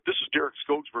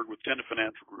Skogsberg with Tenant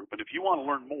Financial Group. And if you want to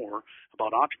learn more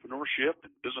about entrepreneurship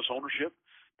and business ownership,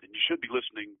 then you should be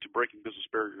listening to Breaking Business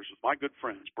Barriers with my good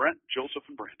friends, Brent, Joseph,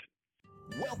 and Brandon.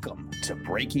 Welcome to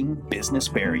Breaking Business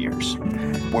Barriers,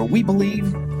 where we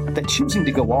believe that choosing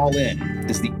to go all in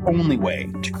is the only way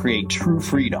to create true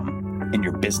freedom in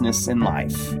your business and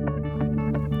life.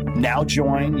 Now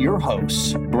join your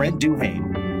hosts, Brent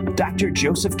Duhame, Dr.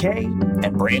 Joseph Kay,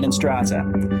 and Brandon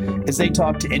Straza, as they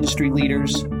talk to industry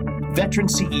leaders, veteran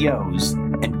CEOs,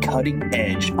 and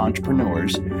cutting-edge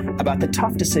entrepreneurs about the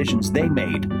tough decisions they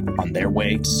made on their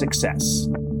way to success.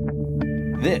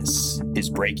 This is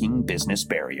Breaking Business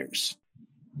Barriers.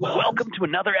 Welcome to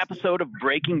another episode of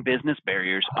Breaking Business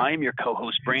Barriers. I am your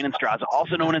co-host, Brandon Straza,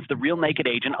 also known as the Real Naked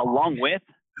Agent, along with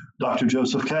Dr.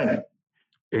 Joseph Kay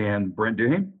and Brent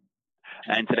Duhame.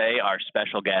 And today, our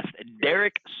special guest,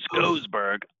 Derek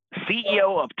Skogsberg,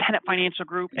 CEO of Tenant Financial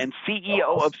Group and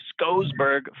CEO of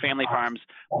Skogsberg Family Farms.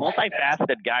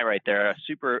 Multifaceted guy right there, a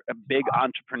super big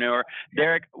entrepreneur.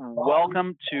 Derek,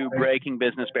 welcome to Breaking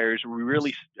Business Barriers. We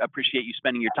really appreciate you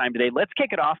spending your time today. Let's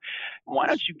kick it off. Why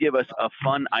don't you give us a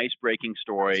fun ice-breaking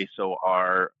story so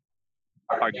our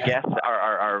guests,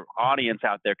 our audience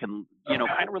out there can,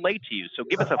 kind of relate to you. So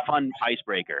give us a fun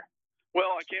icebreaker.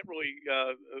 Well, I can't really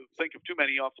think of too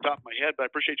many off the top of my head, but I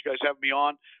appreciate you guys having me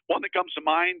on. One that comes to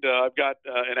mind, I've got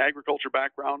an agriculture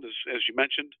background, as you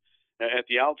mentioned at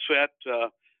the outset.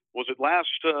 Was it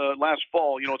last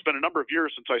fall? It's been a number of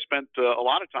years since I spent a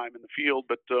lot of time in the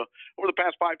field, but over the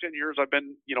past 5-10 years, I've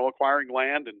been, acquiring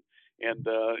land and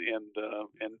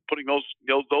putting those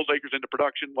acres into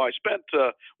production. Well, I spent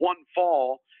one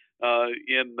fall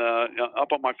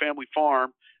up on my family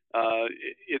farm.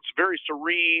 It's very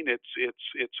serene.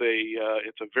 It's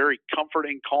a very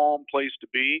comforting, calm place to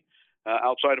be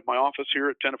outside of my office here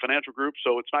at Tenant Financial Group.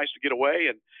 So it's nice to get away,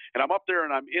 and I'm up there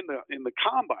and I'm in the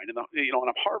combine, and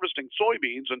I'm harvesting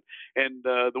soybeans, and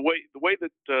the way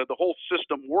that the whole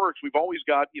system works, we've always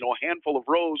got a handful of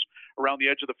rows around the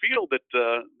edge of the field that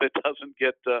doesn't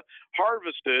get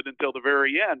harvested until the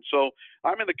very end. So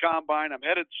I'm in the combine. I'm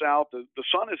headed south. The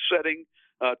sun is setting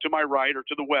to my right or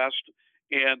to the west.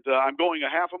 And I'm going a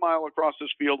half a mile across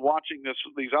this field, watching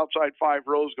these outside 5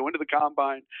 rows go into the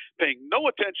combine, paying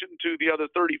no attention to the other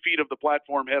 30 feet of the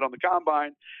platform head on the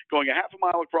combine. Going a half a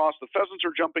mile across, the pheasants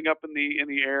are jumping up in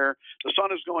the air. The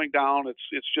sun is going down.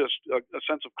 It's just a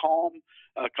sense of calm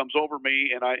comes over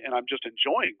me, and I'm just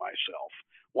enjoying myself,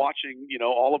 watching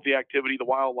all of the activity, the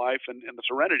wildlife, and the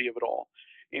serenity of it all.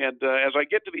 And as I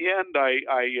get to the end,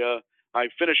 I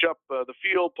finish up the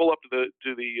field, pull up to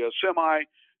the semi.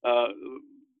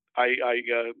 I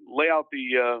lay out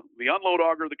the unload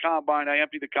auger of the combine. I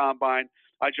empty the combine.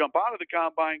 I jump out of the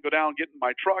combine, go down, get in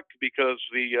my truck because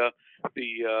the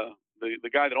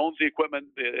guy that owns the equipment,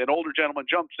 an older gentleman,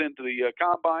 jumps into the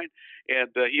combine,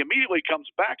 and he immediately comes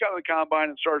back out of the combine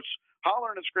and starts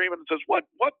hollering and screaming and says, "What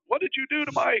did you do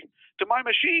to my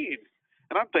machine?"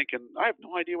 And I'm thinking, I have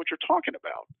no idea what you're talking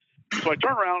about. So I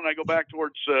turn around and I go back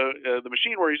towards the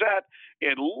machine where he's at,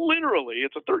 and literally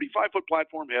it's a 35-foot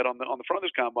platform head on the front of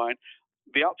this combine.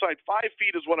 The outside 5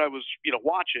 feet is what I was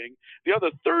watching. The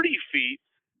other 30 feet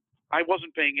I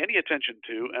wasn't paying any attention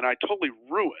to, and I totally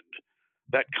ruined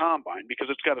that combine because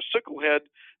it's got a sickle head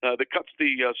that cuts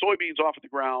the soybeans off of the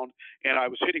ground, and I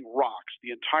was hitting rocks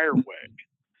the entire way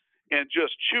and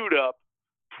just chewed up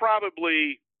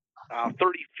probably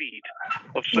 30 feet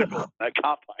of sickle that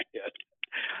combine head.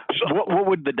 So, what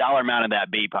would the dollar amount of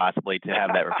that be possibly to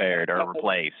have that repaired or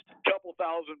replaced?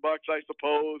 $2,000, I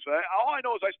suppose. All I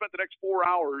know is I spent the next 4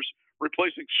 hours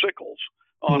replacing sickles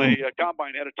on a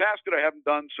combine head, a task that I haven't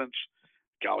done since,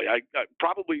 golly, I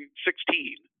probably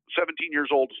 17 years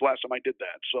old is the last time I did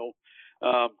that. So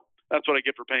that's what I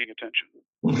get for paying attention.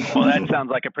 Well, that sounds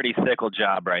like a pretty sickle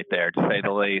job right there, to say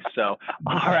the least. So,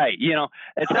 all right,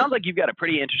 it sounds like you've got a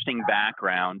pretty interesting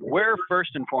background. Where,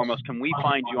 first and foremost, can we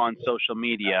find you on social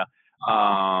media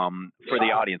for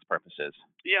the audience purposes?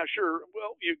 Yeah, sure.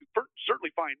 Well, you can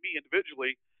certainly find me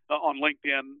individually on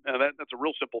LinkedIn. That's a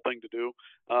real simple thing to do.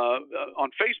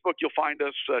 On Facebook, you'll find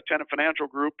us. Tenant Financial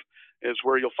Group is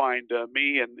where you'll find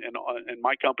me and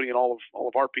my company and all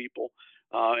of our people.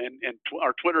 And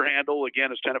our Twitter handle,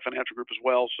 again, is Tenant Financial Group as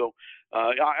well. So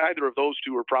either of those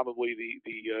two are probably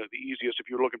the easiest. If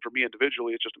you're looking for me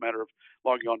individually, it's just a matter of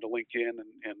logging on to LinkedIn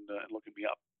and looking me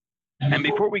up. And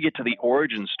before we get to the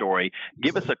origin story,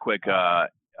 give us a quick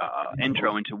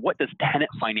intro into what does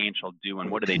Tenant Financial do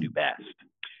and what do they do best?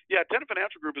 Yeah, Tenant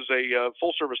Financial Group is a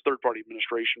full-service third-party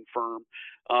administration firm.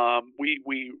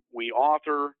 We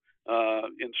author,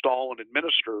 install, and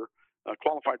administer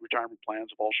qualified retirement plans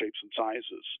of all shapes and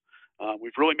sizes.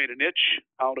 We've really made a niche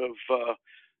out of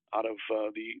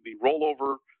the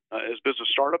rollover as business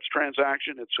startups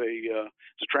transaction. It's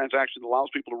a transaction that allows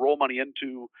people to roll money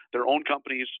into their own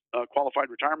company's qualified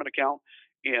retirement account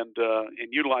and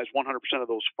utilize 100% of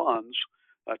those funds,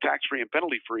 tax-free and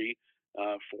penalty-free,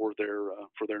 for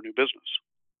their new business.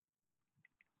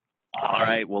 All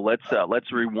right. Well,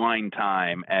 let's rewind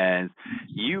time as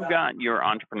you got your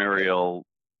entrepreneurial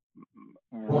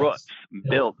roots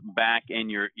built back in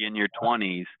your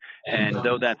 20s, and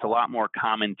though that's a lot more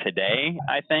common today,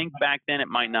 I think back then it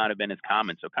might not have been as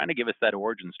common. So kind of give us that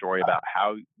origin story about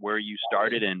where you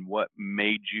started and what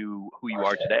made you who you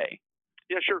are today.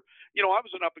 Yeah, sure. I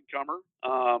was an up-and-comer.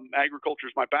 Agriculture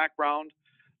is my background.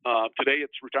 Today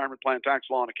it's retirement plan, tax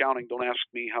law, and accounting. Don't ask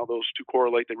me how those two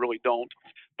correlate. They really don't.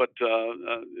 But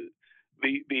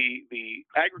the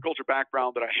agriculture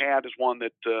background that I had is one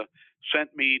that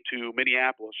sent me to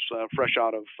Minneapolis fresh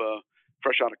out of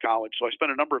college. So I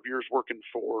spent a number of years working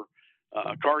for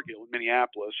Cargill in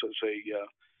Minneapolis as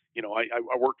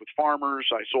I worked with farmers.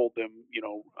 I sold them,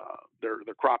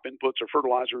 their crop inputs or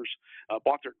fertilizers,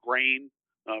 bought their grain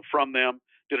from them,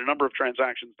 did a number of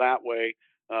transactions that way.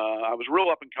 I was a real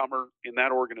up-and-comer in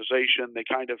that organization. They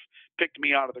kind of picked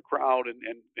me out of the crowd and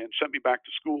sent me back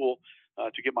to school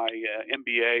to get my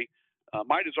MBA.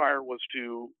 My desire was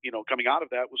to, coming out of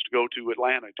that, was to go to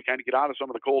Atlanta to kind of get out of some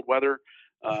of the cold weather,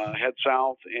 head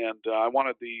south, and I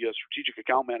wanted the strategic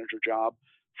account manager job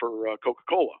for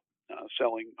Coca-Cola,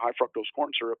 selling high fructose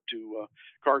corn syrup to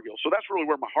Cargill. So that's really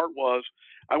where my heart was.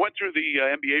 I went through the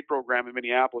MBA program in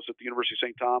Minneapolis at the University of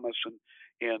St. Thomas, and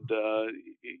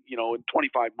in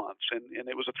 25 months, and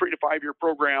it was a 3 to 5 year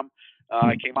program.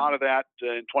 I came out of that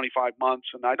in 25 months,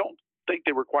 and I don't think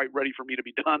they were quite ready for me to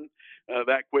be done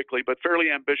that quickly, but fairly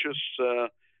ambitious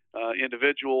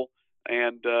individual,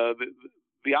 and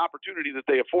the opportunity that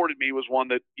they afforded me was one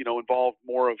that involved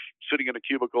more of sitting in a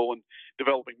cubicle and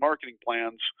developing marketing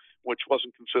plans, which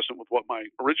wasn't consistent with what my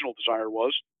original desire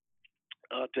was,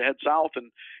 to head south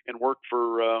and work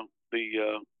for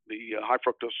the high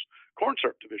fructose corn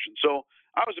syrup division. So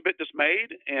I was a bit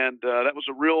dismayed, and that was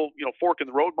a real fork in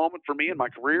the road moment for me in my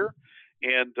career.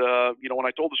 And when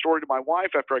I told the story to my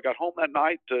wife after I got home that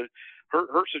night,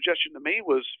 her suggestion to me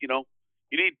was,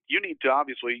 you need to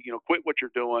obviously quit what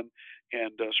you're doing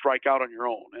and strike out on your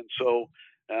own. And so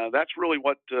that's really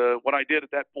what I did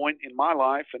at that point in my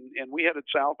life. And we headed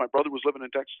south. My brother was living in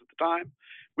Texas at the time.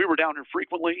 We were down here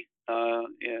frequently,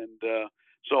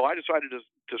 so I decided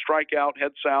to strike out,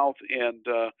 head south, and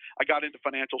I got into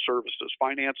financial services.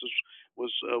 Finances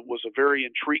was a very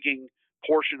intriguing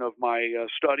portion of my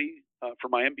study for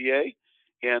my MBA,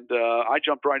 and I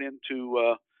jumped right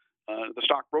into the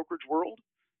stock brokerage world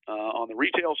on the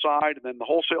retail side, and then the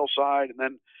wholesale side, and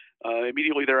then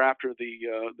immediately thereafter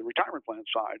the retirement plan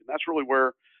side. And that's really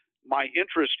where my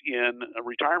interest in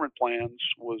retirement plans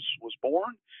was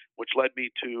born, which led me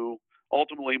to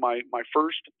ultimately my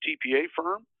first TPA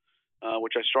firm,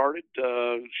 which I started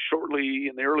shortly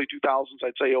in the early 2000s.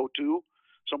 I'd say 02,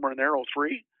 somewhere in there,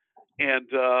 03, and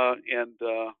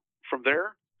from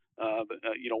there,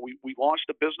 we launched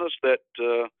a business that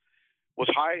was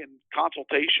high in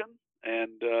consultation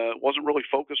and wasn't really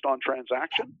focused on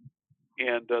transaction,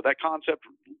 and that concept,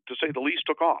 to say the least,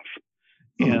 took off.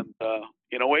 And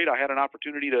in 08, I had an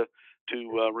opportunity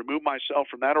to remove myself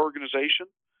from that organization,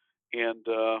 and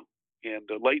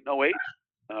late in 08,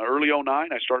 early 09,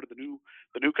 I started the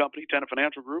new company, Tenet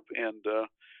Financial Group, and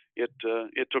it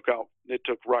took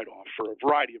right off for a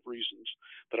variety of reasons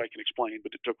that I can explain,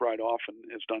 but it took right off and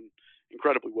has done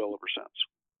incredibly well ever since.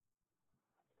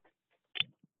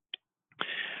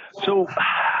 So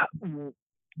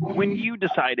when you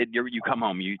decided, you come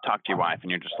home, you talk to your wife, and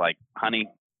you're just like, honey,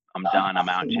 I'm done, I'm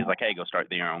out. And she's like, hey, go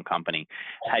start your own company.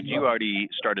 Had you already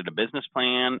started a business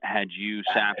plan? Had you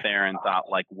sat there and thought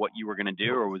like what you were going to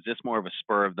do, or was this more of a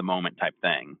spur of the moment type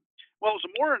thing? Well, it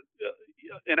was more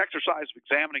an exercise of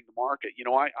examining the market.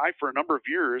 I for a number of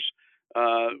years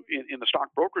in the stock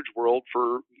brokerage world,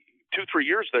 for 2-3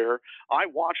 years there, I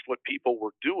watched what people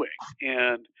were doing.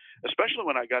 And especially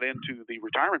when I got into the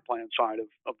retirement plan side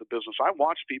of the business, I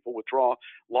watched people withdraw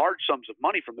large sums of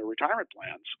money from their retirement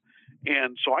plans.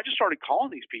 And so I just started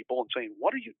calling these people and saying,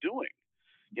 what are you doing?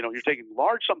 You're taking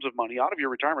large sums of money out of your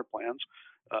retirement plans,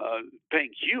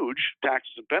 paying huge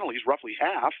taxes and penalties, roughly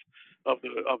half of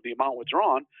the amount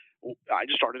withdrawn. I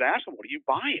just started asking, what are you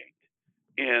buying?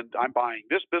 And I'm buying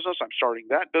this business, I'm starting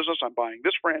that business, I'm buying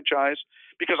this franchise,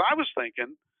 because I was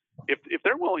thinking, if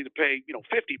they're willing to pay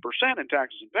 50% in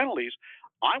taxes and penalties,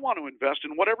 I want to invest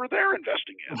in whatever they're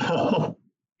investing in.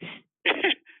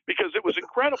 because it was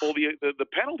incredible the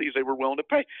penalties they were willing to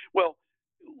pay. Well,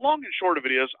 long and short of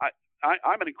it is,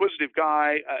 I'm an inquisitive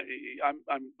guy.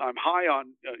 I'm high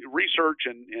on research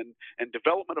and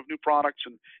development of new products,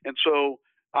 and so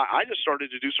I just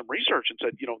started to do some research and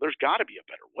said, there's got to be a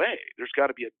better way. There's got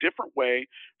to be a different way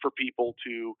for people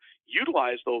to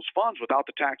utilize those funds without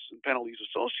the taxes and penalties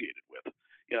associated with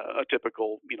a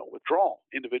typical, withdrawal,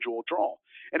 individual withdrawal.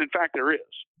 And in fact, there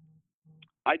is.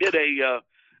 I did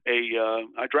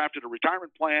I drafted a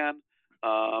retirement plan.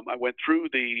 I went through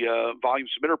the volume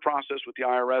submitter process with the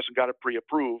IRS and got a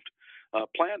pre-approved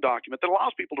plan document that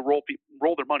allows people to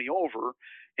roll their money over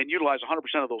and utilize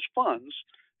 100% of those funds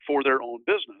for their own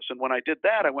business. And when I did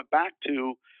that, I went back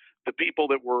to the people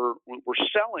that were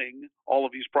selling all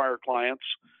of these prior clients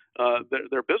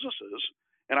their businesses,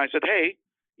 and I said, hey,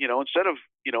 instead of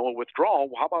a withdrawal,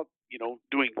 how about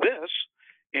doing this,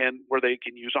 and where they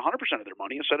can use 100% of their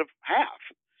money instead of half.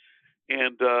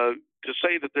 And to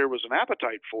say that there was an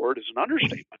appetite for it is an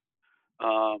understatement.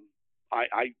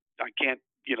 I can't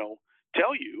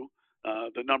tell you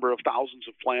the number of thousands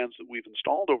of plans that we've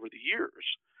installed over the years,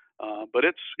 but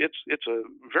it's a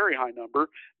very high number.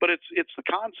 But it's the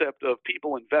concept of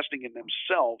people investing in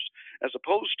themselves as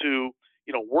opposed to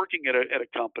working at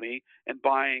a company and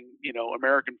buying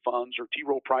American funds or T.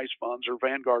 Rowe Price funds or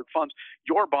Vanguard funds.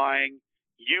 You're buying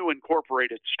you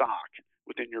incorporated stock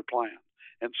within your plan.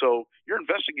 And so you're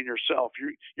investing in yourself.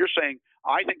 You're saying,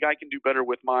 I think I can do better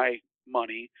with my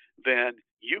money than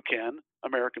you can,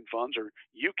 American funds, or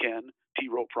you can, T.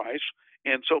 Rowe Price.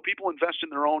 And so people invest in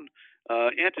their own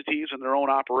entities and their own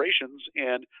operations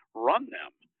and run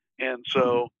them. And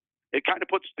so it kind of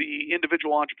puts the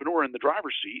individual entrepreneur in the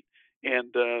driver's seat.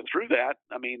 And through that,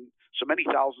 so many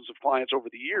thousands of clients over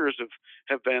the years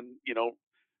have been,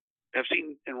 have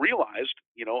seen and realized,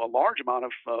 a large amount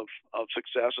of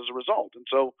success as a result. And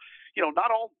so,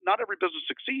 not every business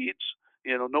succeeds.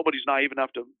 Nobody's naive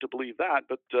enough to believe that,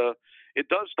 but it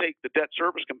does take the debt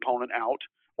service component out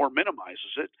or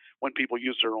minimizes it when people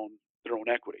use their own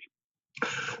equity.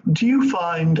 Do you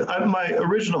find, my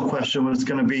original question was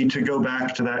going to be to go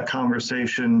back to that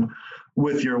conversation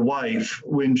with your wife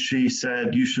when she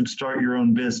said you should start your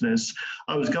own business.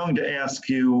 I was going to ask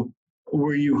you,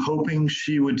 were you hoping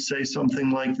she would say something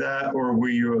like that, or were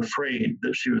you afraid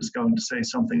that she was going to say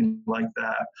something like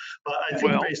that? But I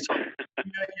think based on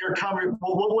your comment,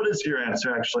 what is your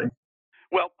answer actually?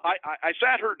 Well, I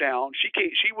sat her down.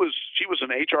 She was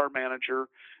an HR manager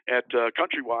at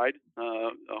Countrywide,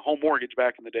 Home Mortgage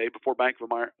back in the day before Bank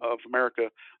of America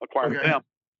acquired them.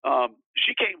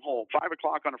 She came home 5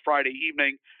 o'clock on a Friday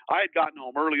evening. I had gotten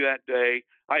home early that day.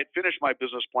 I had finished my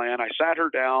business plan. I sat her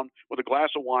down with a glass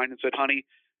of wine and said, honey,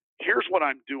 here's what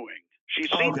I'm doing. She's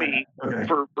seen me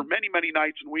for many, many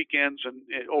nights and weekends and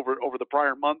over the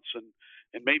prior months and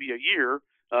maybe a year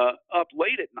up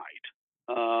late at night.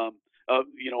 A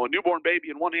newborn baby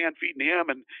in one hand feeding him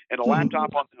and a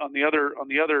laptop on the other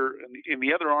in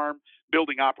the other arm,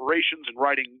 building operations and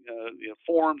writing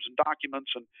forms and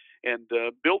documents and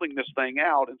building this thing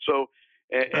out. And so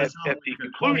at the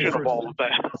conclusion of all of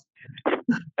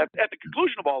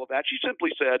that, she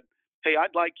simply said, hey,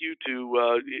 I'd like you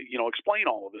to explain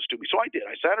all of this to me. So I did.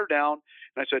 I sat her down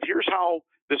and I said, here's how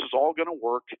this is all going to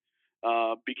work,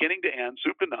 beginning to end,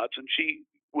 soup to nuts. And she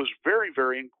was very,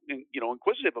 very,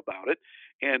 inquisitive about it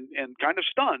and kind of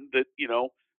stunned that,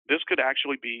 this could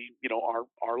actually be,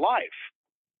 our life.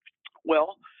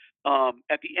 Well,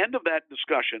 at the end of that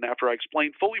discussion, after I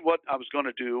explained fully what I was going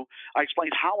to do, I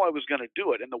explained how I was going to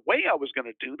do it. And the way I was going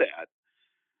to do that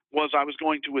was I was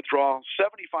going to withdraw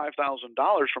 $75,000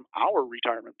 from our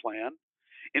retirement plan,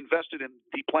 invested in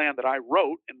the plan that I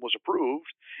wrote and was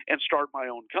approved, and start my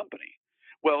own company.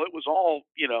 Well, it was all,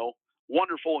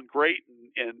 wonderful and great,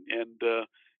 and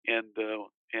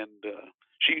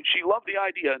she loved the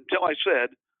idea until I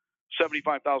said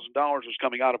 $75,000 was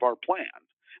coming out of our plan.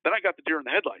 Then I got the deer in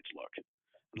the headlights look.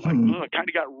 It kind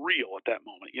of got real at that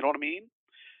moment. You know what I mean?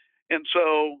 And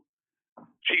so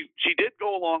she did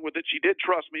go along with it. She did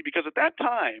trust me because at that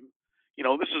time,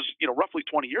 this is roughly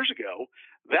 20 years ago,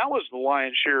 that was the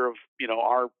lion's share of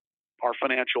our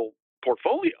financial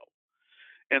portfolio.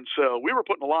 And so we were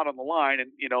putting a lot on the line, and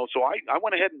so I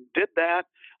went ahead and did that.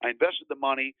 I invested the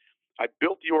money. I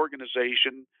built the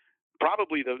organization.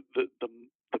 Probably the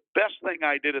best thing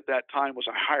I did at that time was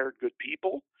I hired good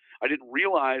people. I didn't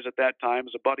realize at that time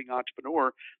as a budding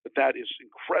entrepreneur that is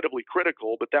incredibly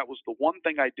critical, but that was the one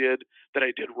thing I did that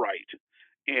I did right,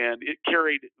 and it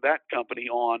carried that company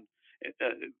on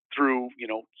through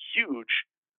huge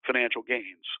financial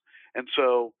gains. And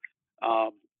so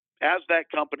as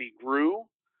that company grew,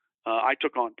 I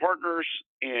took on partners,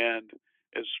 and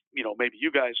as maybe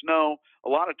you guys know, a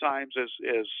lot of times as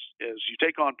you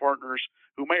take on partners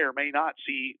who may or may not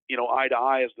see eye to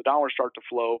eye as the dollars start to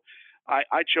flow,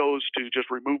 I chose to just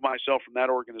remove myself from that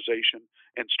organization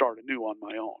and start anew on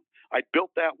my own. I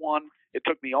built that one. It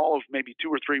took me all of maybe 2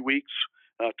 or 3 weeks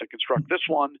to construct this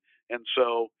one, and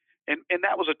so and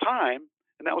that was a time.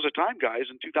 And that was a time, guys,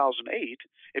 in 2008,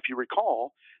 if you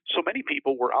recall, so many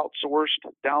people were outsourced,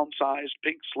 downsized,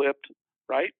 pink slipped,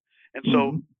 right? And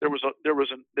so there was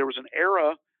an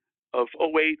era of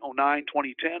 08, 09,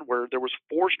 2010 where there was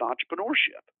forced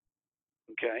entrepreneurship.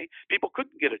 Okay, people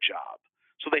couldn't get a job,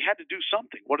 so they had to do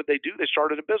something. What did they do? They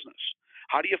started a business.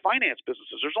 How do you finance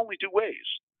businesses? There's only 2 ways: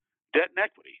 debt and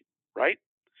equity, right?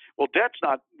 Well,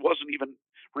 wasn't even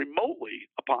remotely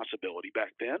a possibility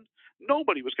back then.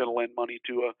 Nobody was going to lend money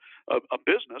to a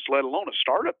business, let alone a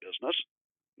startup business.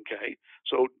 Okay,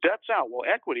 so debt's out. Well,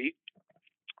 equity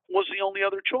was the only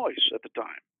other choice at the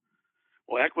time.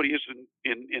 Well, equity is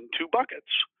in 2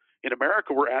 buckets. In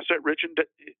America, we're asset rich and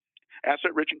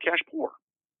cash poor.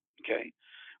 Okay,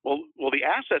 well, the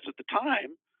assets at the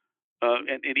time,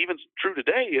 and even true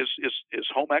today, is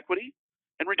home equity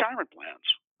and retirement plans.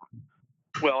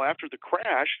 Well, after the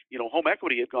crash, home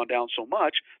equity had gone down so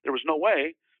much, there was no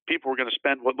way people were going to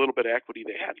spend what little bit of equity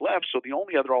they had left. So the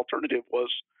only other alternative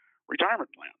was retirement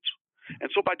plans.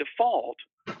 And so by default,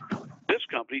 this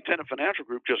company, Tenet Financial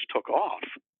Group, just took off.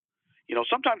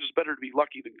 Sometimes it's better to be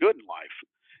lucky than good in life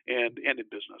and in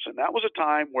business. And that was a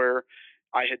time where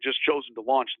I had just chosen to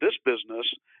launch this business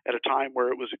at a time where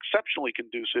it was exceptionally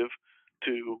conducive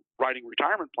to writing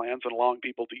retirement plans and allowing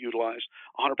people to utilize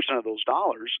 100% of those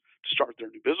dollars to start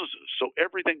their new businesses. So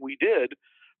everything we did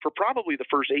for probably the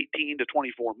first 18 to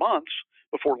 24 months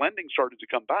before lending started to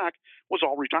come back was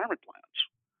all retirement plans.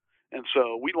 And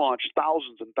so we launched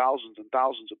thousands and thousands and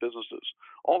thousands of businesses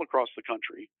all across the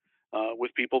country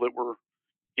with people that were,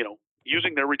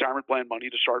 using their retirement plan money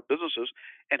to start businesses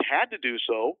and had to do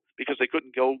so because they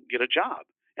couldn't go get a job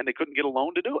and they couldn't get a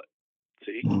loan to do it.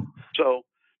 See? So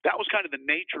that was kind of the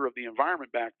nature of the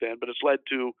environment back then, but it's led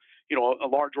to, a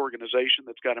large organization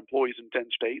that's got employees in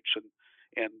 10 states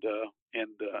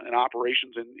and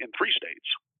operations in 3 states.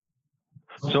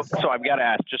 So I've got to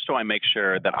ask, just so I make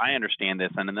sure that I understand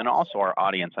this, and then also our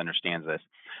audience understands this.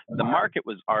 The market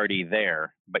was already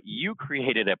there, but you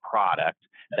created a product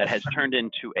that has turned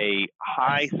into a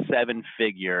high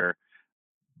 7-figure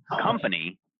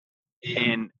company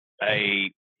in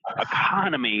a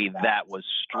economy that was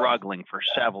struggling for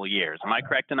several years. Am I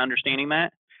correct in understanding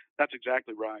that? That's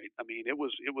exactly right. I mean, it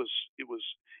was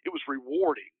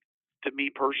rewarding to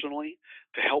me personally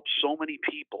to help so many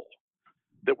people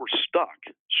that were stuck,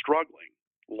 struggling,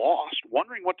 lost,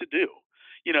 wondering what to do.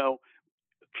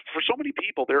 For so many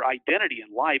people, their identity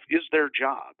in life is their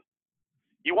job.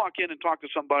 You walk in and talk to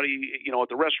somebody, at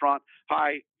the restaurant,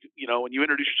 hi, and you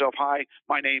introduce yourself, hi,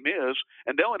 my name is,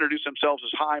 and they'll introduce themselves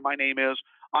as, hi, my name is,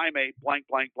 I'm a blank,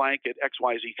 blank, blank at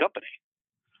XYZ company.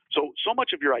 So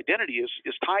much of your identity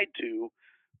is tied to,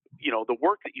 the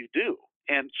work that you do.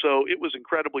 And so it was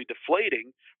incredibly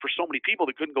deflating for so many people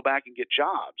that couldn't go back and get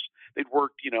jobs. They'd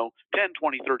worked, 10,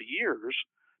 20, 30 years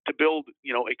to build,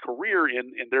 a career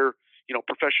in their,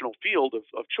 professional field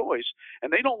of choice,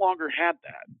 and they no longer had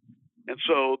that. And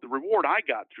so the reward I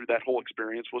got through that whole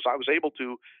experience was I was able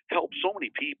to help so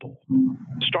many people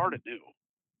start anew,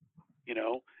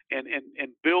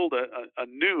 and build a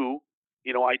new,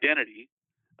 identity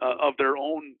of their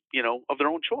own,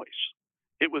 choice.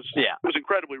 It was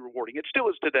incredibly rewarding. It still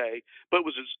is today, but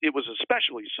it was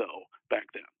especially so back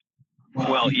then.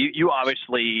 Well, you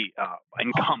obviously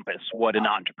encompass what an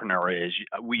entrepreneur is.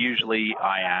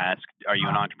 I ask, are you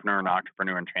an entrepreneur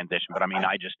in transition? But I mean,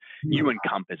 you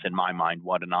encompass in my mind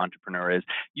what an entrepreneur is.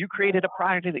 You created a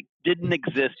product that didn't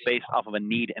exist based off of a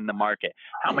need in the market.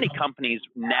 How many companies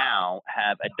now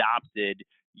have adopted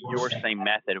your same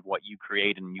method of what you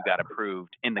created and you got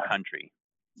approved in the country?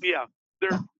 Yeah,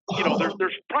 there's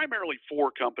primarily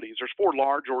 4 companies. There's 4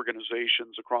 large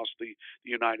organizations across the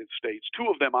United States. 2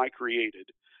 of them I created.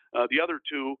 The other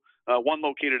 2, one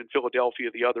located in Philadelphia,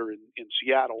 the other in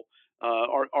Seattle,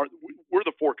 we're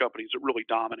the 4 companies that really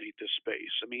dominate this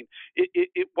space. I mean,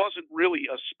 it wasn't really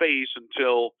a space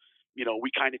until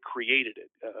we kind of created it.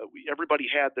 Everybody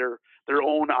had their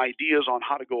own ideas on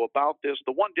how to go about this.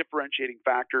 The one differentiating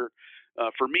factor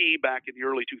for me back in the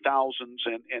early 2000s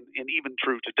and even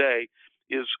true today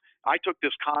is I took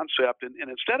this concept and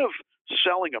instead of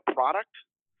selling a product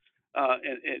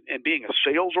and being a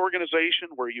sales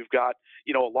organization where you've got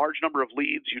a large number of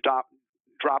leads, you drop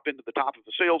into the top of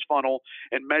the sales funnel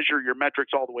and measure your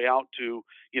metrics all the way out to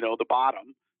the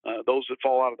bottom, those that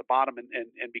fall out of the bottom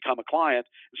and become a client.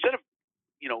 Instead of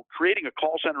creating a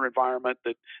call center environment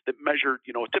that measured,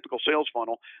 a typical sales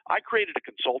funnel, I created a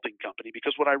consulting company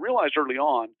because what I realized early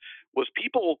on was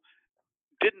people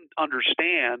didn't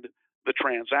understand the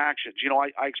transactions.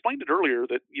 I explained it earlier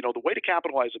that, the way to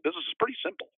capitalize a business is pretty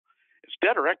simple. It's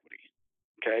debt or equity.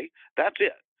 Okay. That's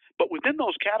it. But within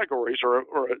those categories are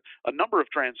a number of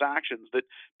transactions that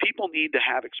people need to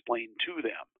have explained to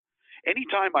them.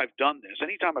 Anytime I've done this,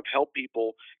 anytime I've helped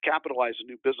people capitalize a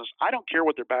new business, I don't care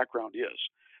what their background is.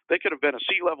 They could have been a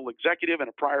C-level executive in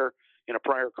a prior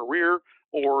career,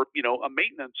 or a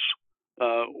maintenance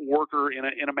worker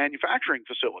in a manufacturing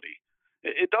facility.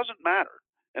 It doesn't matter,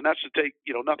 and that's to take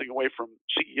nothing away from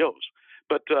CEOs.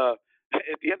 But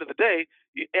at the end of the day,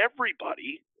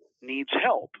 everybody needs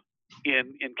help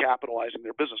in capitalizing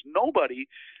their business. Nobody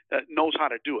knows how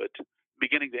to do it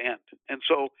beginning to end. And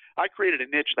so I created a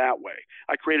niche that way.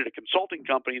 I created a consulting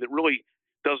company that really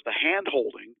does the hand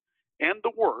holding and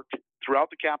the work throughout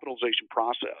the capitalization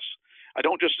process. I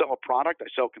don't just sell a product, I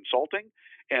sell consulting,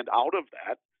 and out of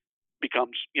that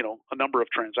becomes, a number of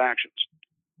transactions.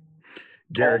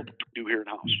 Derek, do here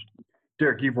in-house.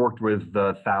 Derek, you've worked with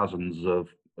thousands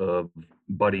of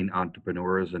budding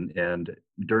entrepreneurs, and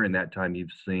during that time,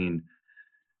 you've seen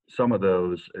some of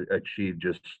those achieve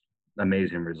just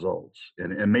amazing results,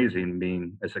 and amazing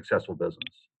being a successful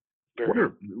business.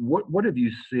 What have you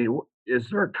seen? Is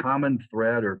there a common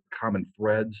thread or common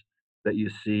threads that you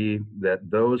see that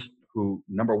those who,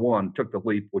 number one, took the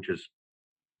leap, which is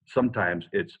sometimes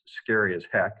it's scary as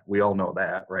heck. We all know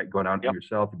that, right? Going out for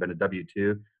yourself, you've been a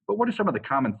W-2. But what are some of the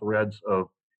common threads of,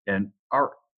 and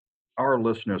our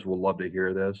listeners will love to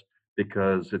hear this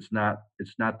because it's not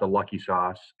the lucky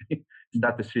sauce. It's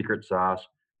not the secret sauce.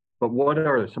 But what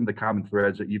are some of the common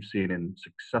threads that you've seen in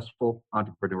successful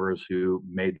entrepreneurs who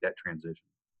made that transition?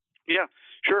 Yeah,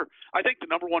 sure. I think the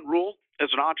number one rule as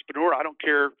an entrepreneur, I don't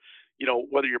care,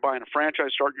 whether you're buying a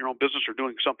franchise, starting your own business, or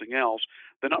doing something else,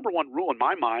 the number one rule in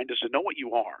my mind is to know what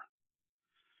you are.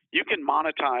 You can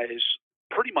monetize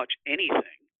pretty much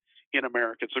anything in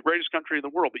America. It's the greatest country in the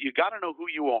world, but you got to know who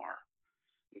you are.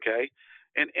 Okay.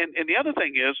 And the other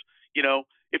thing is,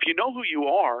 if you know who you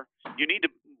are, you need to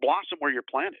blossom where you're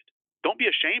planted. Don't be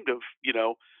ashamed of,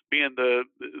 being the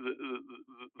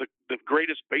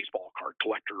greatest baseball card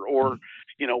collector, or,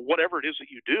 whatever it is that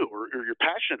you do or you're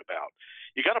passionate about.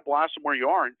 You got to blossom where you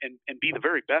are and be the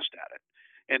very best at it.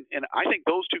 And I think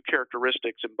those two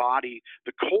characteristics embody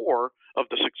the core of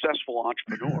the successful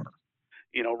entrepreneur,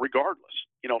 regardless.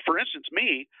 For instance,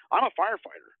 me, I'm a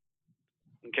firefighter.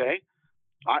 Okay.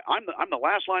 I'm the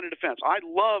last line of defense. I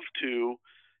love to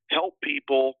help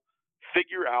people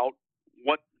figure out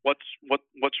what's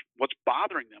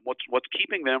bothering them, what's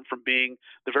keeping them from being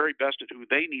the very best at who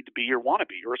they need to be or want to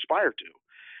be or aspire to.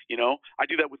 I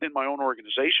do that within my own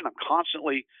organization. I'm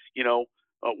constantly,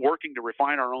 working to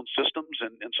refine our own systems,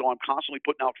 and so I'm constantly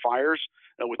putting out fires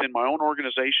within my own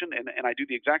organization, and I do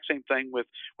the exact same thing with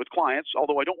clients.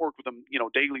 Although I don't work with them,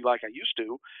 daily like I used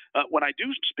to. When I do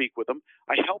speak with them,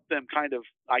 I help them kind of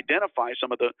identify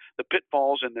some of the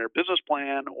pitfalls in their business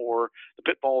plan or the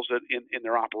pitfalls in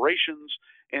their operations,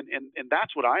 and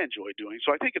that's what I enjoy doing.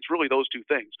 So I think it's really those two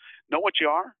things: know what you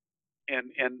are,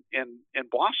 and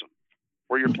blossom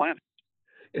where you're planted.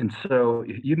 And so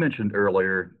you mentioned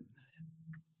earlier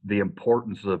the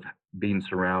importance of being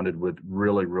surrounded with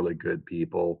really, really good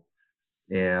people.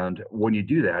 And when you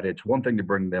do that, it's one thing to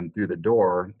bring them through the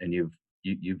door, and you've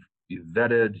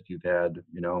vetted, you've had,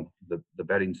 the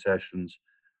vetting sessions,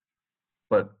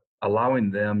 but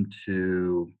allowing them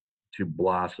to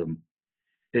blossom.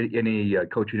 Any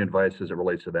coaching advice as it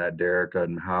relates to that, Derek,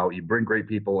 on how you bring great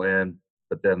people in,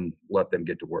 but then let them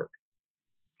get to work?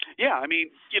 Yeah, I mean,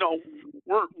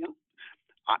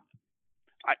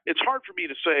 it's hard for me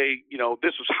to say,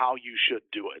 this is how you should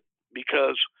do it,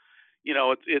 because,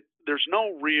 there's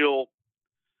no real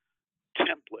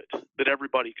template that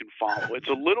everybody can follow. It's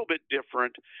a little bit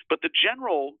different, but the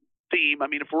general theme, I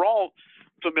mean, if we're all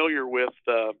familiar with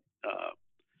the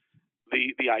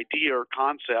idea or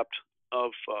concept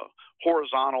of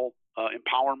horizontal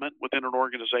empowerment within an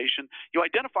organization, you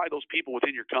identify those people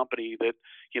within your company that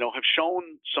have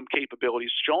shown some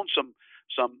capabilities, shown some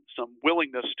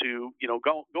willingness to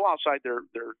go outside their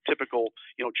typical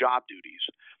job duties.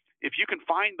 If you can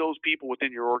find those people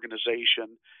within your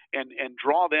organization and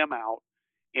draw them out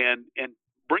and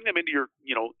bring them into your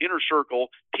inner circle,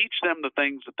 teach them the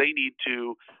things that they need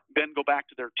to then go back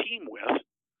to their team with,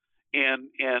 and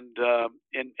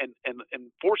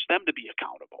force them to be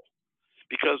accountable,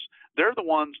 because they're the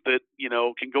ones that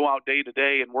can go out day to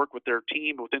day and work with their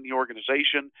team within the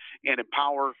organization and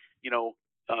empower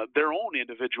their own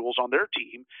individuals on their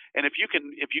team. And if you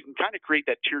can kind of create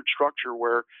that tiered structure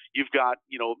where you've got,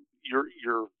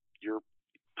 your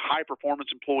high performance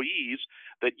employees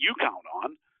that you count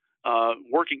on,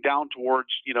 working down towards,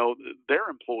 their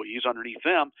employees underneath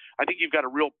them, I think you've got a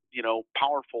real,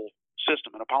 powerful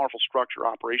system and a powerful structure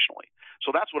operationally.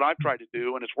 So that's what I've tried to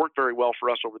do, and it's worked very well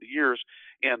for us over the years.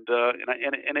 And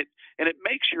it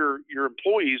makes your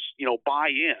employees, buy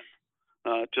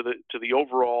in to the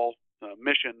overall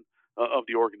mission of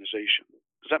the organization.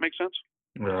 Does that make sense?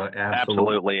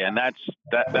 Absolutely. And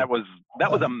that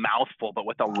was a mouthful, but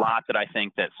with a lot that I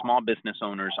think that small business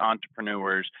owners,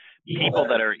 entrepreneurs, people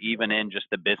that are even in just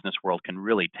the business world can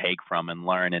really take from and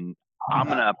learn. And I'm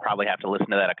going to probably have to listen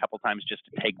to that a couple times just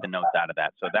to take the notes out of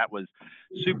that. So that was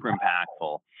super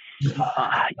impactful.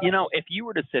 If you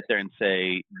were to sit there and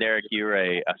say, Derek, you're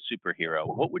a superhero,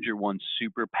 what would your one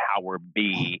superpower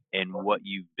be in what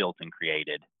you've built and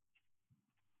created?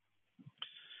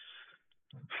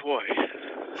 Boy,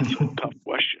 that's a tough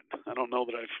question. I don't know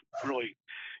that I've really,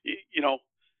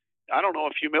 I don't know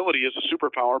if humility is a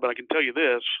superpower, but I can tell you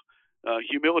this: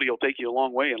 humility will take you a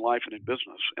long way in life and in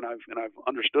business. And I've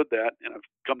understood that, and I've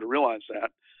come to realize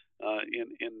that in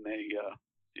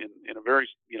a very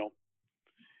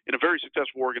in a very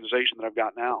successful organization that I've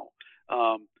got now.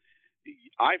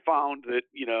 I found that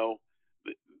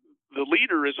the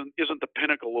leader isn't the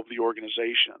pinnacle of the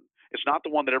organization. It's not the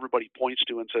one that everybody points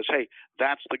to and says, "Hey,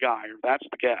 that's the guy or that's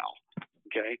the gal."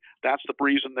 Okay, that's the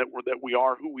reason that we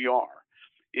are who we are.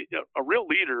 A real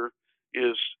leader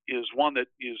is one that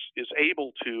is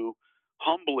able to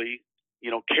humbly,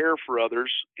 care for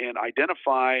others and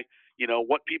identify,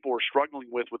 what people are struggling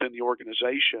with within the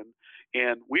organization.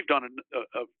 And we've done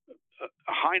a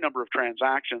high number of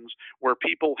transactions where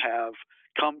people have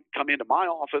come into my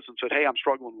office and said, "Hey, I'm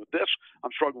struggling with this,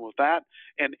 I'm struggling with that,"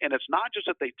 and it's not just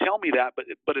that they tell me that,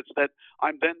 but it's that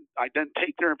I then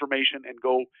take their information and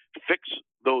go fix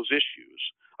those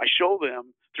issues. I show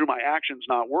them through my actions,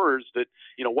 not words, that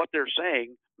what they're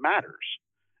saying matters.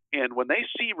 And when they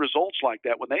see results like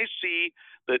that, when they see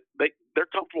that they're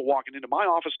comfortable walking into my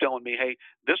office telling me, "Hey,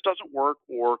 this doesn't work,"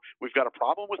 or "We've got a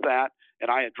problem with that," and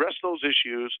I address those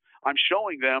issues, I'm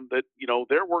showing them that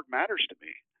their work matters to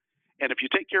me. And if you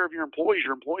take care of your employees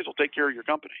will take care of your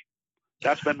company.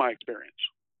 That's been my experience.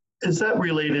 Is that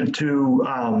related to,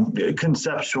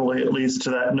 conceptually at least,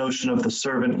 to that notion of the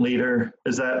servant leader?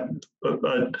 Is that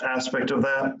an aspect of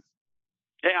that?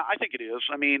 Yeah, I think it is.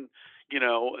 I mean,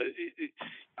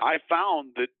 I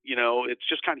found that, it's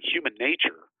just kind of human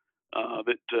nature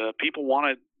that people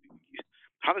want to,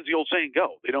 how does the old saying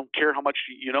go? They don't care how much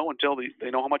you know until they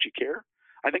know how much you care.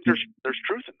 I think there's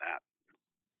truth in that.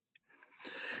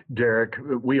 Derek,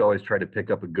 we always try to pick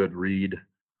up a good read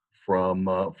from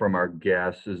our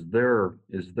guests. Is there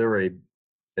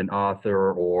an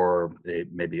author or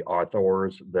maybe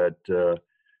authors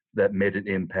that made an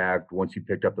impact once you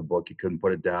picked up the book? You couldn't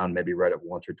put it down, maybe read it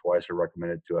once or twice or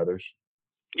recommend it to others?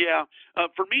 Yeah,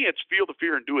 for me, it's "Feel the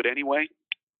Fear and Do It Anyway"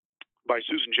 by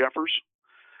Susan Jeffers.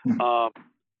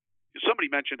 Somebody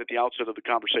mentioned at the outset of the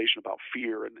conversation about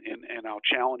fear and how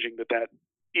challenging that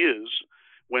is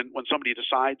when somebody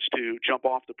decides to jump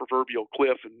off the proverbial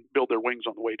cliff and build their wings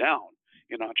on the way down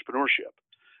in entrepreneurship.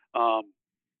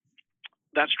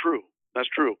 That's true. That's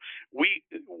true. We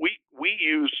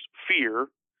use fear.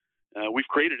 We've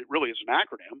created it really as an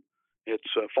acronym. It's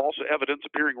false evidence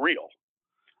appearing real.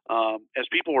 As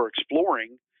people are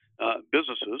exploring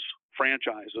businesses,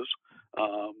 franchises,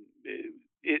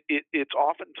 it's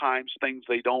oftentimes things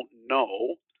they don't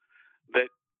know that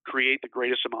create the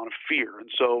greatest amount of fear. And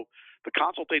so the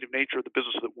consultative nature of the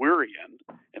business that we're in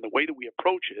and the way that we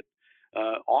approach it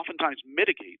oftentimes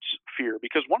mitigates fear,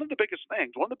 because one of the biggest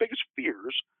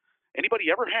fears anybody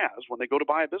ever has when they go to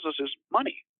buy a business is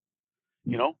money.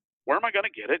 Where am I going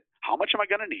to get it? How much am I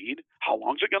going to need? How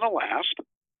long is it going to last?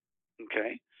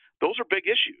 Okay. Those are big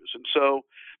issues. And so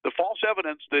the false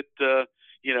evidence that,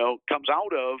 comes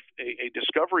out of a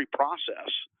discovery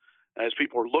process as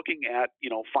people are looking at,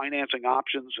 financing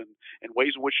options and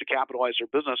ways in which to capitalize their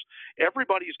business,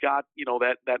 everybody's got,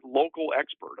 that local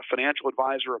expert, a financial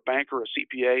advisor, a banker, a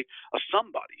CPA, a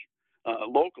somebody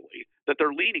locally that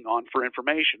they're leaning on for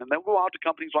information. And they'll go out to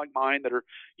companies like mine that are,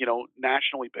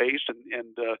 nationally based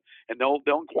and they'll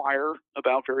inquire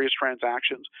about various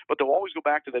transactions, but they'll always go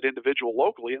back to that individual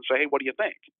locally and say, "Hey, what do you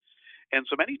think?" And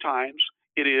so many times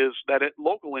it is that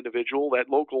local individual, that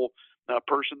local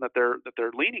person that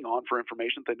they're leaning on for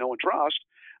information that they know and trust,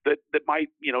 that might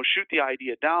shoot the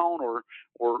idea down or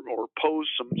pose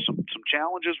some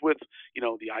challenges with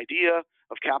the idea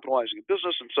of capitalizing a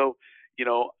business. And so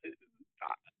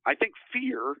I think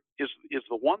fear is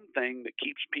the one thing that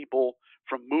keeps people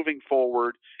from moving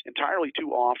forward entirely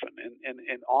too often,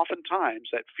 and oftentimes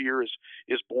that fear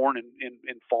is born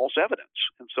in false evidence.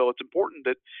 And so it's important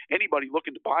that anybody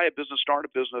looking to buy a business, start a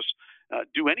business,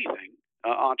 do anything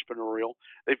entrepreneurial,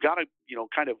 they've got to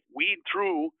kind of weed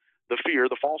through the fear,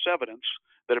 the false evidence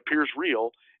that appears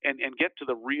real, and get to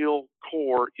the real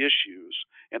core issues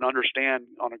and understand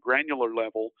on a granular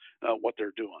level what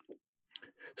they're doing.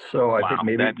 So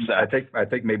I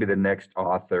think maybe the next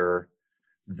author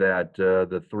that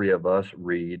the three of us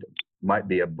read might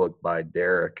be a book by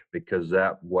Derek, because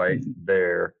that right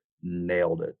there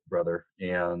nailed it, brother.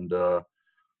 And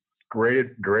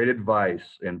great advice.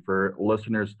 And for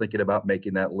listeners thinking about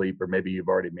making that leap, or maybe you've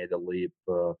already made the leap,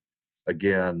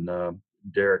 again,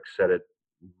 Derek said it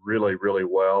really, really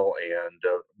well, and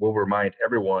we'll remind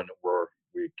everyone where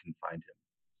we can find him.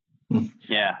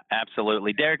 Yeah,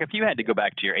 absolutely. Derek, if you had to go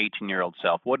back to your 18-year-old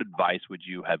self, what advice would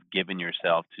you have given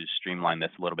yourself to streamline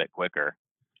this a little bit quicker?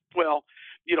 Well,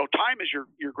 time is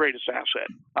your greatest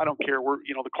asset. I don't care.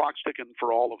 The clock's ticking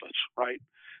for all of us, right?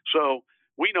 So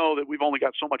we know that we've only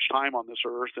got so much time on this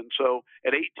earth. And so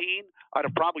at 18, I'd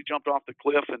have probably jumped off the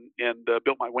cliff and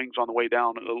built my wings on the way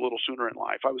down a little sooner in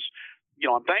life.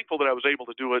 I'm thankful that I was able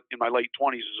to do it in my late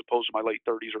 20s as opposed to my late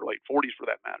 30s or late 40s for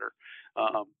that matter.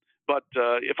 But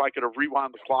if I could have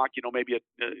rewound the clock, maybe at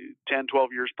 10,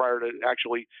 12 years prior to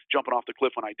actually jumping off the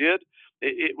cliff when I did,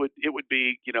 it would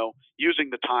be, using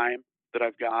the time that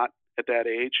I've got at that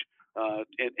age,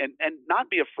 and not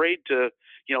be afraid to,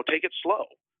 take it slow.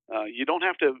 You don't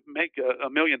have to make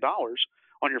 $1 million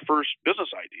on your first business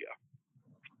idea.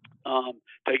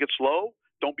 Take it slow.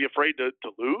 Don't be afraid to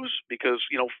lose, because,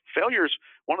 failure is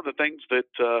one of the things that,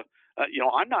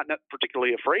 I'm not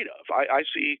particularly afraid of. I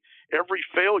see every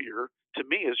failure to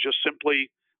me as just simply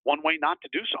one way not to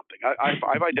do something.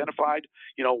 I've identified,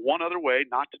 one other way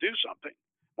not to do something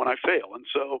when I fail. And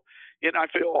so, I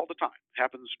fail all the time. It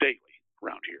happens daily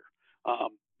around here.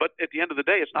 But at the end of the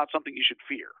day, it's not something you should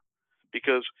fear,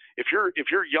 because if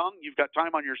you're young, you've got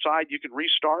time on your side, you can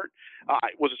restart.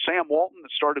 Was it Sam Walton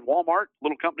that started Walmart, a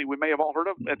little company we may have all heard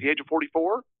of, at the age of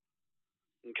 44?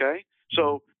 Okay.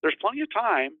 So there's plenty of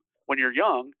time when you're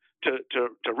young to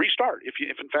restart if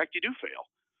in fact you do fail.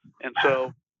 And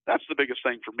so that's the biggest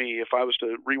thing for me. If I was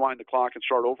to rewind the clock and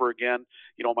start over again,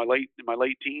 in my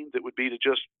late teens, it would be to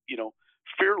just,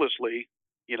 fearlessly,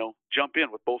 jump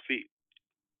in with both feet.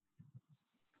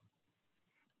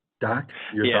 Doc,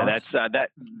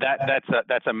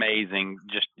 that's amazing.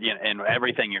 Just and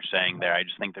everything you're saying there, I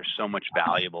just think there's so much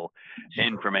valuable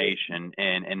information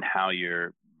in how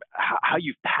you've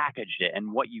packaged it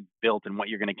and what you've built and what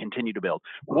you're going to continue to build.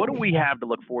 What do we have to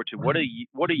look forward to? What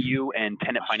do you and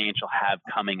Tenet Financial have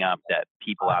coming up that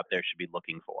people out there should be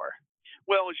looking for?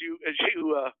 Well, as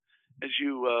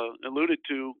you alluded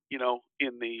to,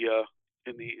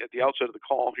 at the outset of the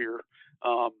call here,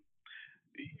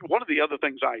 one of the other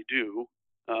things I do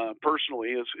personally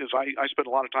is I spend a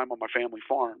lot of time on my family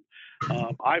farm.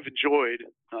 I've enjoyed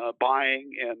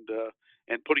buying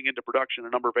and putting into production a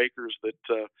number of acres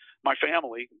that my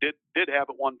family did have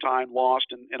at one time lost,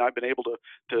 and I've been able to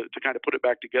kind of put it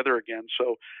back together again.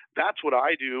 So that's what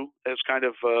I do as kind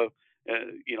of a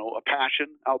passion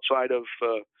outside of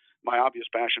my obvious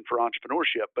passion for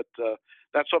entrepreneurship. But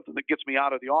that's something that gets me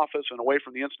out of the office and away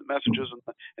from the instant messages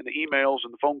and the emails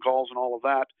and the phone calls and all of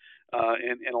that,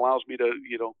 and allows me to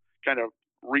kind of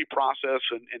reprocess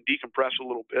and decompress a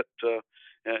little bit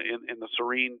in the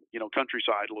serene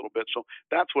countryside a little bit. So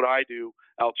that's what I do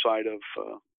outside of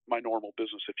my normal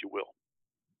business, if you will.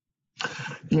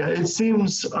 Yeah, it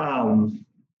seems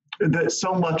that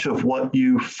so much of what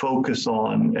you focus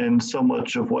on and so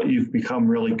much of what you've become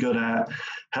really good at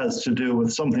has to do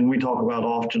with something we talk about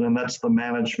often, and that's the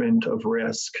management of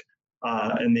risk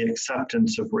and the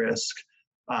acceptance of risk.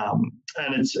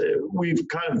 And we've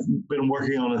kind of been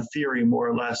working on a theory, more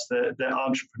or less, that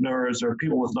entrepreneurs or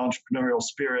people with an entrepreneurial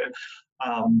spirit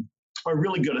are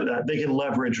really good at that. They can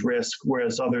leverage risk,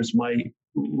 whereas others might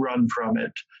run from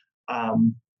it.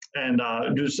 And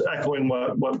just echoing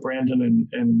what Brandon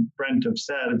and Brent have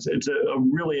said, it's a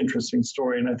really interesting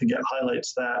story, and I think it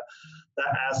highlights that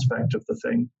aspect of the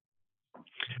thing.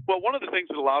 Well, one of the things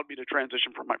that allowed me to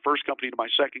transition from my first company to my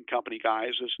second company,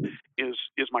 guys,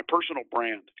 is my personal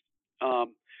brand.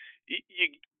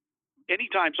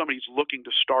 Anytime somebody's looking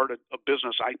to start a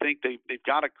business, I think they've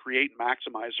got to create and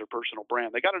maximize their personal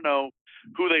brand. They got to know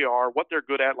who they are, what they're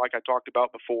good at, like I talked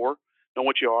about before, know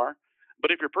what you are. But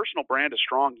if your personal brand is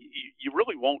strong, you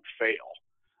really won't fail.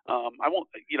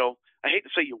 I hate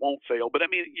to say you won't fail, but I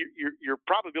mean, your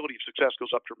probability of success goes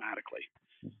up dramatically.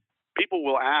 People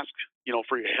will ask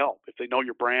for your help, if they know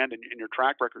your brand and your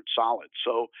track record solid.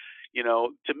 So,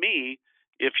 to me,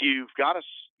 if you've got a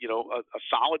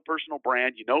solid personal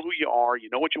brand, you know who you are, you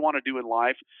know what you want to do in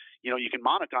life, you can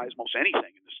monetize most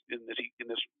anything in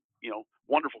this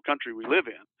wonderful country we live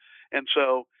in. And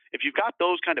so if you've got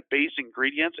those kind of base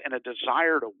ingredients and a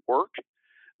desire to work,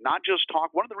 not just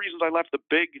talk. One of the reasons I left the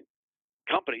big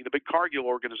company, the big Cargill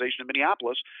organization in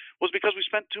Minneapolis, was because we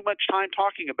spent too much time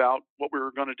talking about what we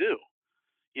were going to do.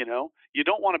 You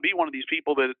don't want to be one of these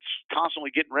people that's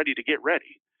constantly getting ready to get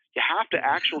ready. You have to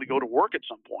actually go to work at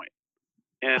some point.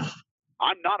 And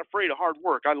I'm not afraid of hard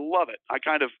work. I love it. I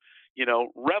kind of,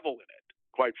 revel in it,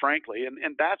 quite frankly.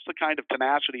 And that's the kind of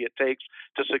tenacity it takes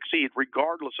to succeed,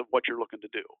 regardless of what you're looking to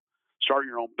do. Start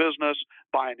your own business,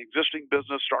 buy an existing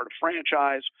business, start a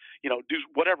franchise, do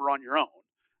whatever on your own.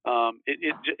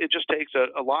 It just takes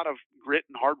a lot of grit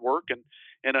and hard work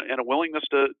and a willingness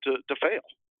to fail.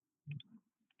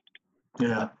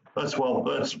 Yeah, that's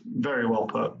very well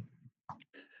put.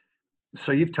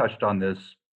 So you've touched on this,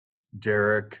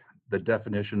 Derek, the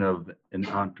definition of an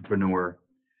entrepreneur.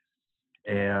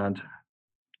 And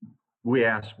we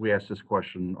ask this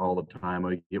question all the time.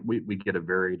 We get a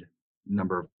varied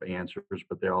number of answers,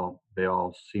 but they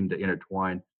all seem to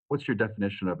intertwine. What's your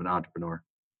definition of an entrepreneur?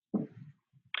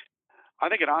 I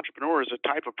think an entrepreneur is a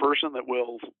type of person that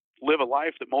will live a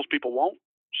life that most people won't,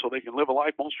 so they can live a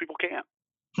life most people can't.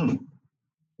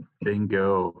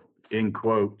 Bingo, in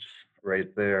quotes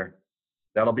right there.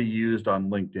 That'll be used on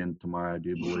LinkedIn tomorrow, I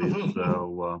do believe.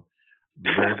 So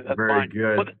very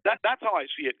good. But that's how I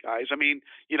see it, guys. I mean,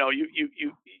 you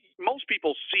most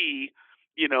people see,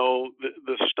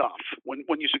 the stuff.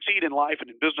 When you succeed in life and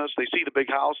in business, they see the big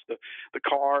house, the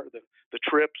car, the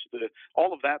trips,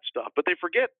 all of that stuff. But they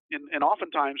forget and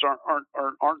oftentimes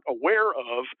aren't aware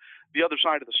of the other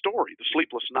side of the story: the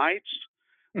sleepless nights,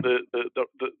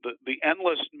 the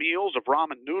endless meals of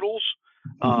ramen noodles,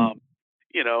 the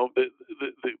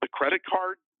credit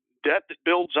card debt that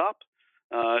builds up.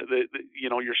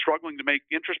 You're struggling to make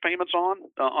interest payments on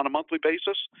a monthly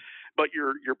basis, but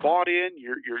you're bought in,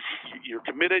 you're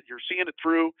committed, you're seeing it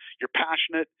through, you're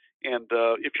passionate, and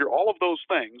if you're all of those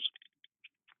things,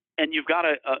 and you've got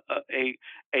a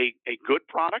good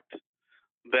product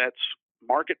that's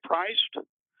market priced,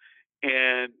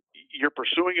 and you're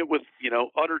pursuing it with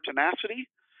utter tenacity,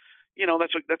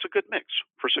 that's a good mix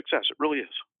for success. It really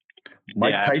is.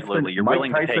 Absolutely. You're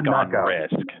willing to take on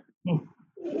risk.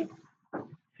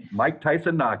 Mike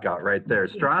Tyson knockout right there.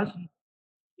 Strauss?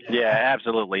 Yeah,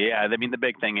 absolutely. Yeah. I mean, the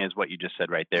big thing is what you just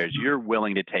said right there is you're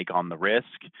willing to take on the risk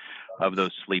of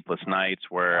those sleepless nights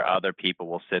where other people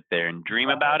will sit there and dream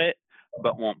about it,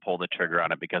 but won't pull the trigger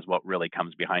on it because what really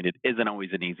comes behind it isn't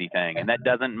always an easy thing. And that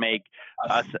doesn't make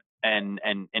us and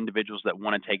individuals that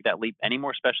want to take that leap any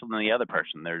more special than the other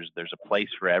person. There's a place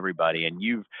for everybody. And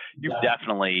you've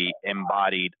definitely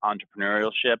embodied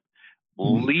entrepreneurship.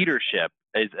 Leadership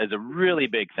is a really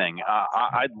big thing.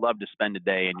 I'd love to spend a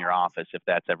day in your office if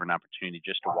that's ever an opportunity,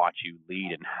 just to watch you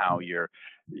lead and how you're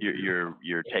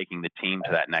taking the team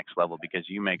to that next level, because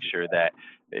you make sure that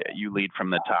you lead from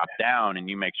the top down, and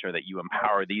you make sure that you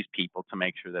empower these people to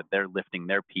make sure that they're lifting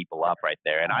their people up right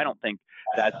there. And I don't think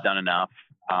that's done enough.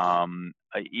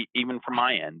 Even from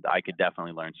my end, I could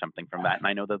definitely learn something from that. And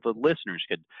I know that the listeners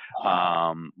could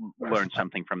learn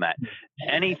something from that.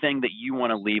 Anything that you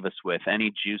want to leave us with, any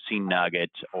juicy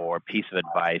nugget or piece of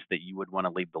advice that you would want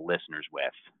to leave the listeners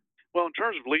with? Well, in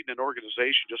terms of leading an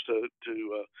organization, just to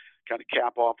kind of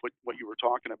cap off what you were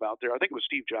talking about there, I think it was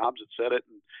Steve Jobs that said it,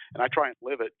 and I try and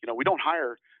live it. We don't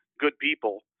hire good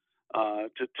people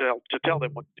to tell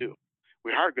them what to do.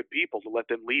 We hire good people to let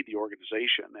them lead the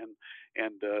organization,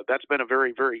 and that's been a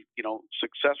very, very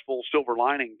successful silver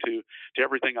lining to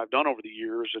everything I've done over the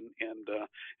years, and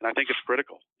I think it's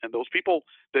critical. And those people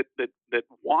that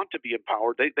want to be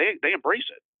empowered, they embrace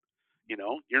it.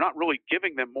 You're not really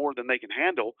giving them more than they can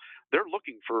handle. They're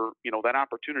looking for that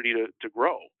opportunity to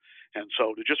grow, and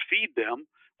so to just feed them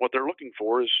what they're looking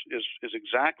for is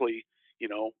exactly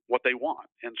what they want.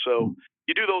 And so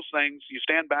you do those things, you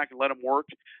stand back and let them work,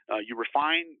 you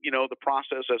refine the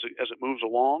process as it moves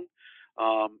along,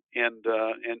 and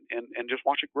just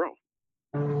watch it grow.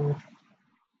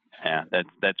 Yeah,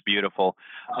 that's beautiful.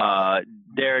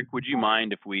 Derek, would you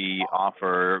mind if we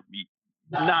offer,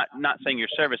 not saying your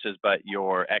services, but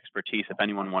your expertise, if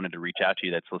anyone wanted to reach out to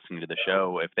you that's listening to the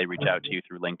show, if they reach out to you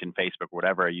through LinkedIn, Facebook,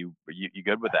 whatever, are you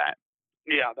good with that?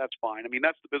 Yeah, that's fine. I mean,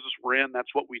 that's the business we're in. That's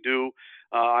what we do.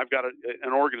 I've got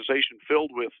an organization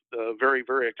filled with very,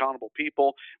 very accountable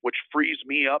people, which frees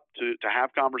me up to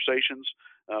have conversations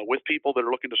with people that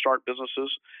are looking to start businesses.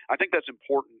 I think that's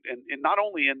important, and not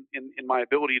only in my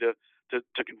ability to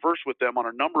converse with them on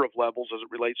a number of levels as it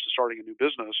relates to starting a new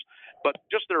business, but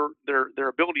just their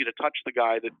ability to touch the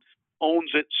guy that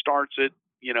owns it, starts it,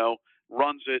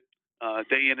 runs it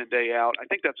day in and day out. I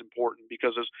think that's important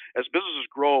because as businesses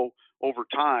grow over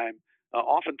time,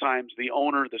 oftentimes the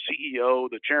owner, the CEO,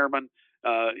 the chairman,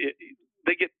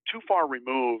 they get too far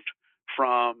removed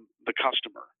from the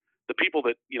customer, the people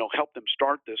that help them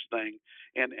start this thing,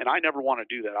 and I never want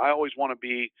to do that. I always want to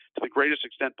be, to the greatest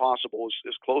extent possible,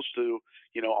 as close to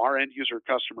our end user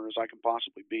customer as I can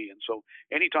possibly be. And so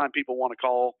anytime people want to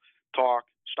call, talk,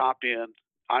 stop in,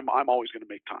 I'm always going to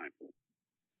make time.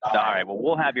 All right. Well,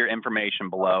 we'll have your information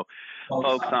below.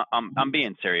 Folks, I'm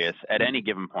being serious. At any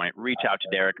given point, reach out to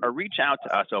Derek or reach out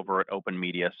to us over at Open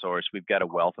Media Source. We've got a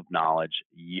wealth of knowledge,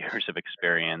 years of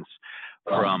experience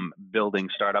from building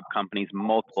startup companies,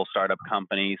 multiple startup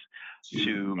companies,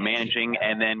 to managing.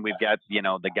 And then we've got,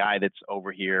 the guy that's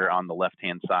over here on the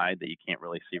left-hand side that you can't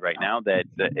really see right now that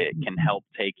it can help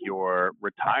take your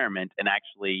retirement and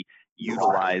actually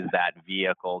utilize that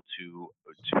vehicle to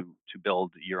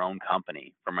build your own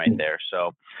company from right there.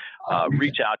 So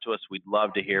reach out to us. We'd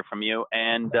love to hear from you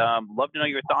and love to know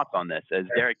your thoughts on this. As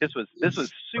Derek, this was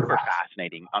super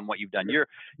fascinating on what you've done.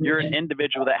 You're an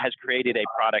individual that has created a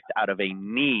product out of a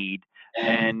need.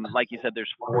 And like you said,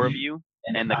 there's 4 of you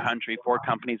in the country, 4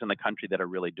 companies in the country that are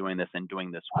really doing this and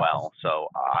doing this well. So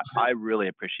I really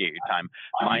appreciate your time.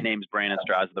 My name's Brandon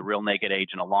Straz, the Real Naked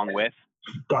Agent, along with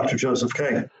Dr. Joseph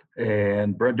K.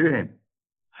 And Brent Duham.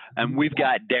 And we've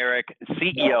got Derek,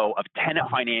 CEO of Tenet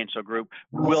Financial Group.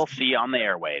 We'll see you on the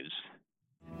airwaves.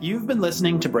 You've been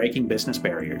listening to Breaking Business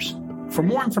Barriers. For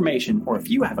more information, or if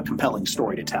you have a compelling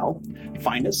story to tell,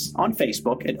 find us on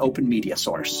Facebook at Open Media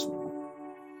Source.